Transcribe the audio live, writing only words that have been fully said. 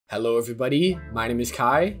Hello everybody, my name is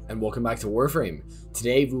Kai and welcome back to Warframe.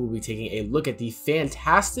 Today we will be taking a look at the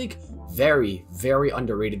fantastic, very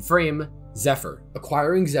underrated frame, Zephyr.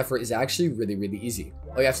 Acquiring Zephyr is actually really easy.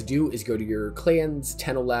 All you have to do is go to your clan's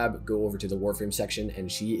Tenno lab, go over to the Warframe section,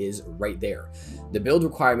 and she is right there. The build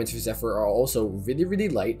requirements for Zephyr are also really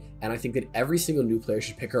light, and I think that every single new player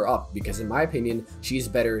should pick her up because in my opinion, she is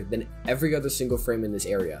better than every other single frame in this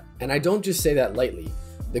area. And I don't just say that lightly.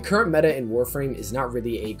 The current meta in Warframe is not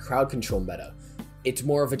really a crowd control meta. It's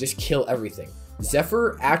more of a just kill everything.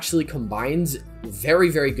 Zephyr actually combines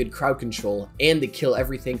very good crowd control and the kill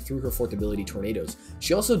everything through her fourth ability, Tornadoes.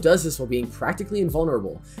 She also does this while being practically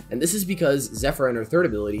invulnerable, and this is because Zephyr and her third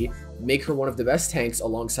ability make her one of the best tanks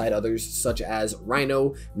alongside others such as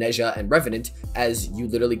Rhino, Nezha, and Revenant, as you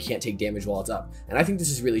literally can't take damage while it's up. And I think this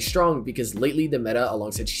is really strong because lately the meta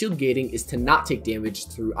alongside shield gating is to not take damage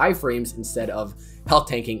through iframes instead of health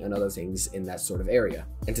tanking and other things in that sort of area.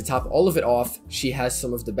 And to top all of it off, she has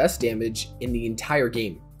some of the best damage in the entire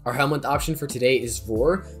game. Our helmet option for today is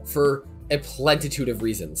Roar for a plenitude of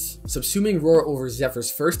reasons. Subsuming Roar over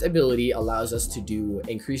Zephyr's first ability allows us to do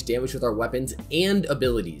increased damage with our weapons and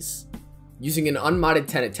abilities. Using an unmodded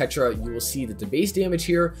Tenet Tetra, you will see that the base damage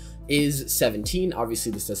here is 17.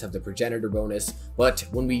 Obviously, this does have the progenitor bonus, but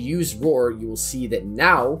when we use Roar, you will see that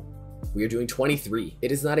now we are doing 23.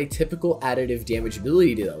 It is not a typical additive damage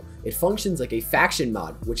ability though. It functions like a faction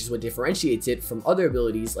mod, which is what differentiates it from other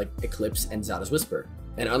abilities like Eclipse and Zada's Whisper.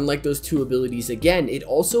 And unlike those two abilities again, it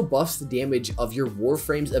also buffs the damage of your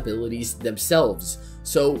Warframe's abilities themselves.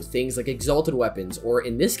 So things like Exalted Weapons, or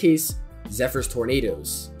in this case, Zephyr's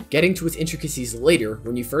Tornadoes. Getting to its intricacies later,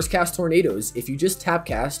 when you first cast Tornadoes, if you just tap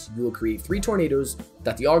cast, you will create 3 Tornadoes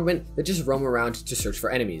without the augment that just roam around to search for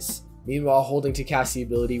enemies. Meanwhile, holding to cast the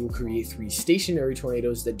ability will create 3 stationary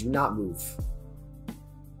Tornadoes that do not move.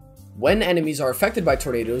 When enemies are affected by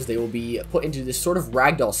Tornadoes, they will be put into this sort of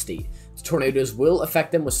ragdoll state. The Tornadoes will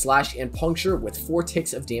affect them with slash and puncture with 4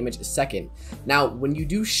 ticks of damage a second. Now, when you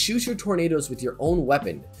do shoot your Tornadoes with your own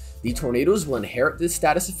weapon, the Tornadoes will inherit the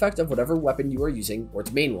status effect of whatever weapon you are using, or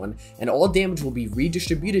its main one, and all damage will be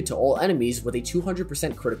redistributed to all enemies with a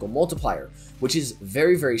 200% critical multiplier, which is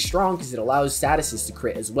very strong because it allows statuses to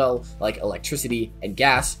crit as well, like electricity and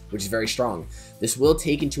gas, which is very strong. This will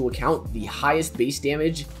take into account the highest base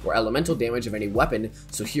damage or elemental damage of any weapon,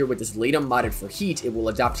 so here with this Latum modded for heat, it will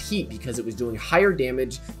adopt heat because it was doing higher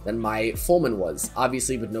damage than my Fulman was,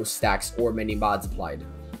 obviously with no stacks or many mods applied.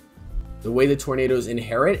 The way the Tornadoes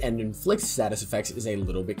inherit and inflict status effects is a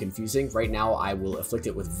little bit confusing. Right now, I will afflict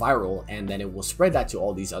it with Viral, and then it will spread that to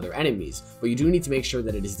all these other enemies. But you do need to make sure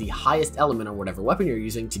that it is the highest element on whatever weapon you're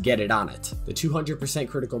using to get it on it. The 200%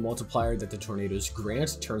 critical multiplier that the Tornadoes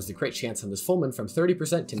grant turns the crit chance on this Fulman from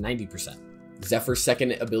 30% to 90%. Zephyr's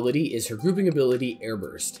second ability is her grouping ability,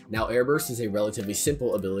 Airburst. Now, Airburst is a relatively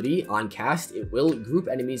simple ability. On cast, it will group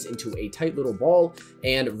enemies into a tight little ball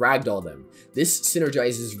and ragdoll them. This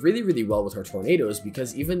synergizes really well with her Tornadoes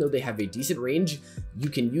because even though they have a decent range,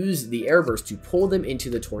 you can use the Airburst to pull them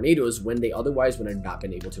into the Tornadoes when they otherwise would have not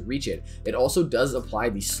been able to reach it. It also does apply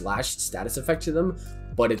the slash status effect to them,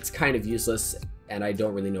 but it's kind of useless, and I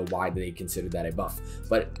don't really know why they consider that a buff,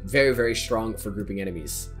 but very strong for grouping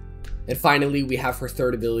enemies. And finally, we have her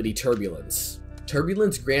third ability, Turbulence.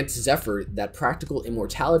 Turbulence grants Zephyr that practical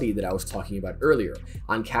immortality that I was talking about earlier.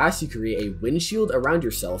 On cast, you create a windshield around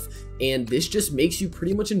yourself, and this just makes you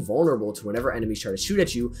pretty much invulnerable to whenever enemies try to shoot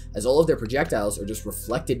at you, as all of their projectiles are just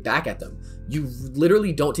reflected back at them. You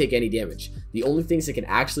literally don't take any damage. The only things that can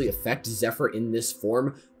actually affect Zephyr in this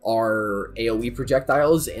form are AoE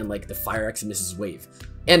projectiles and like the Fire X and Mrs. Wave,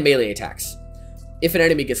 and melee attacks. If an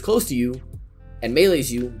enemy gets close to you and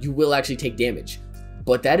melees you, you will actually take damage.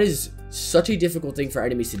 But that is such a difficult thing for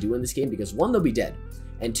enemies to do in this game because 1, they'll be dead,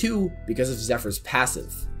 and 2, because of Zephyr's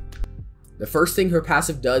passive. The first thing her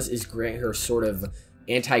passive does is grant her sort of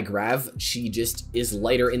anti-grav. She just is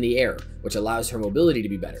lighter in the air, which allows her mobility to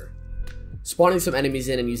be better. Spawning some enemies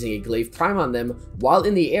in and using a Glaive Prime on them, while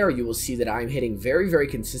in the air you will see that I'm hitting very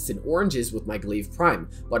consistent oranges with my Glaive Prime,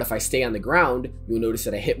 but if I stay on the ground, you'll notice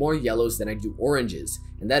that I hit more yellows than I do oranges,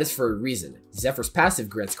 and that is for a reason. Zephyr's passive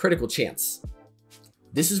grants critical chance.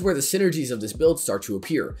 This is where the synergies of this build start to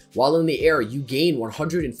appear. While in the air, you gain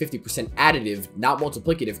 150% additive, not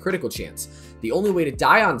multiplicative critical chance. The only way to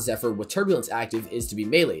die on Zephyr with Turbulence active is to be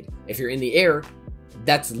meleeed. If you're in the air,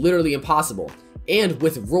 that's literally impossible. And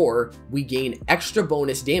with Roar, we gain extra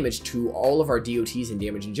bonus damage to all of our DOTs and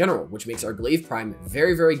damage in general, which makes our Glaive Prime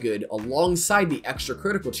very good alongside the extra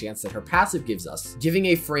critical chance that her passive gives us, giving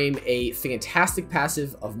a frame a fantastic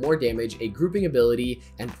passive of more damage, a grouping ability,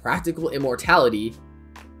 and practical immortality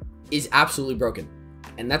is absolutely broken.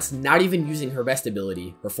 and that's not even using her best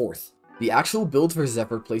ability, her 4th. The actual build for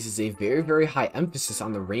Zephyr places a very high emphasis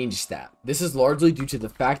on the range stat. This is largely due to the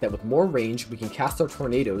fact that with more range, we can cast our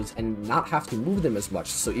tornadoes and not have to move them as much,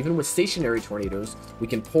 so even with stationary tornadoes, we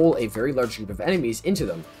can pull a very large group of enemies into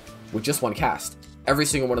them with just one cast. Every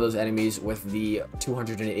single one of those enemies with the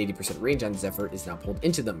 280% range on Zephyr is now pulled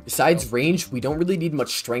into them. Besides range, we don't really need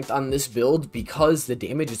much strength on this build because the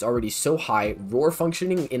damage is already so high. Roar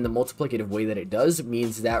functioning in the multiplicative way that it does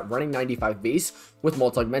means that running 95 base with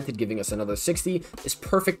multi-augmented giving us another 60 is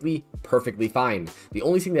perfectly fine. The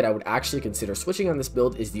only thing that I would actually consider switching on this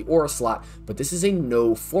build is the aura slot, but this is a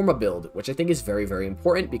no forma build, which I think is very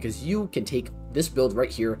important because you can take this build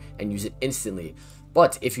right here and use it instantly.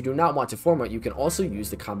 But if you do not want to forma, you can also use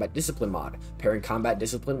the Combat Discipline mod. Pairing Combat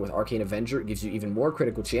Discipline with Arcane Avenger gives you even more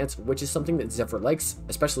critical chance, which is something that Zephyr likes,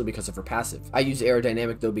 especially because of her passive. I use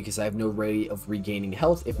Aerodynamic though because I have no way of regaining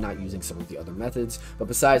health if not using some of the other methods, but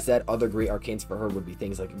besides that, other great arcanes for her would be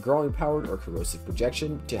things like Growing Powered or Corrosive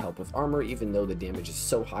Projection to help with armor, even though the damage is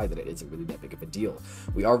so high that it isn't really that big of a deal.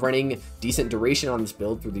 We are running decent duration on this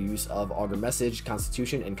build through the use of Augur Message,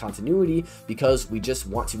 Constitution, and Continuity because we just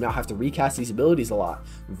want to not have to recast these abilities a lot.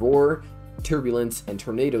 Roar, Turbulence, and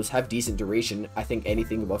Tornadoes have decent duration. I think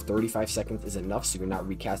anything above 35 seconds is enough so you're not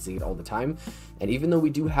recasting it all the time. And even though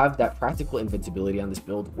we do have that practical invincibility on this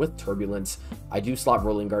build with Turbulence, I do slot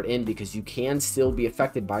Rolling Guard in because you can still be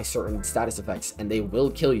affected by certain status effects and they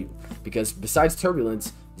will kill you. Because besides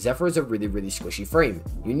Turbulence, Zephyr is a really squishy frame.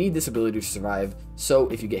 You need this ability to survive, so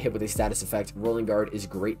if you get hit with a status effect, Rolling Guard is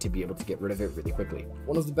great to be able to get rid of it really quickly.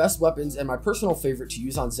 One of the best weapons and my personal favorite to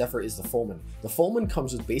use on Zephyr is the Fulmin. The Fulmin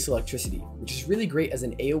comes with base electricity, which is really great as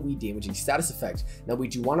an AoE damaging status effect. Now we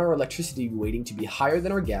do want our electricity weighting to be higher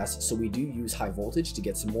than our gas, so we do use high voltage to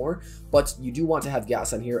get some more, but you do want to have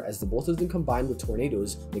gas on here as the both of them combined with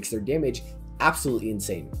tornadoes makes their damage absolutely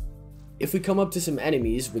insane. If we come up to some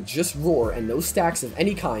enemies with just roar and no stacks of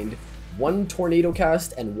any kind, one tornado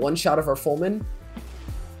cast and one shot of our Fulmin,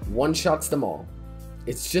 one shots them all.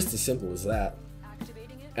 It's just as simple as that.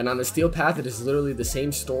 And on the Steel Path, it is literally the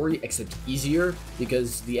same story except easier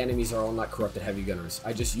because the enemies are all not corrupted heavy gunners.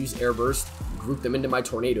 I just use Air Burst, group them into my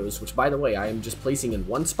tornadoes, which by the way, I am just placing in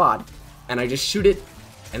one spot, and I just shoot it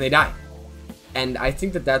and they die. And I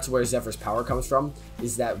think that that's where Zephyr's power comes from,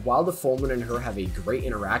 is that while the Fulmin and her have a great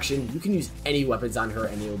interaction, you can use any weapons on her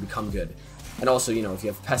and it will become good. And also, you know, if you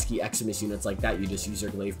have pesky Eximus units like that, you just use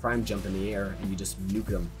your Glaive Prime, jump in the air, and you just nuke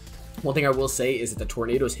them. One thing I will say is that the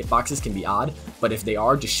tornadoes hitboxes can be odd, but if they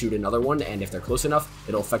are, just shoot another one, and if they're close enough,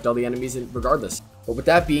 it'll affect all the enemies regardless. But with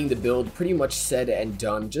that being the build pretty much said and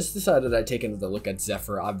done, just decided I'd take another look at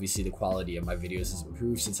Zephyr. Obviously the quality of my videos has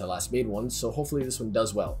improved since I last made one, so hopefully this one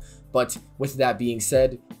does well. But with that being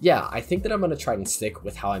said, yeah, I think that I'm going to try and stick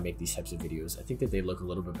with how I make these types of videos. I think that they look a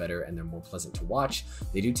little bit better and they're more pleasant to watch.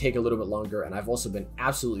 They do take a little bit longer, and I've also been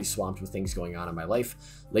absolutely swamped with things going on in my life.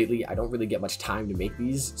 Lately, I don't really get much time to make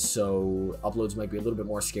these, so uploads might be a little bit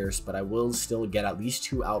more scarce, but I will still get at least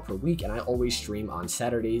 2 out per week, and I always stream on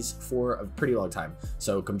Saturdays for a pretty long time,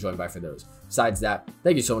 so come join by for those. Besides that,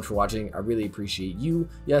 thank you so much for watching. I really appreciate you,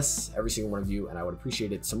 yes, every single one of you, and I would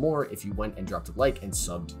appreciate it some more if you went and dropped a like and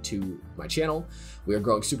subbed to my channel. We are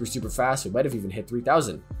growing super fast. We might have even hit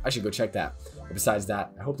 3,000. I should go check that. But besides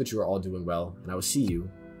that, I hope that you are all doing well, and I will see you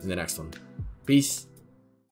in the next one. Peace.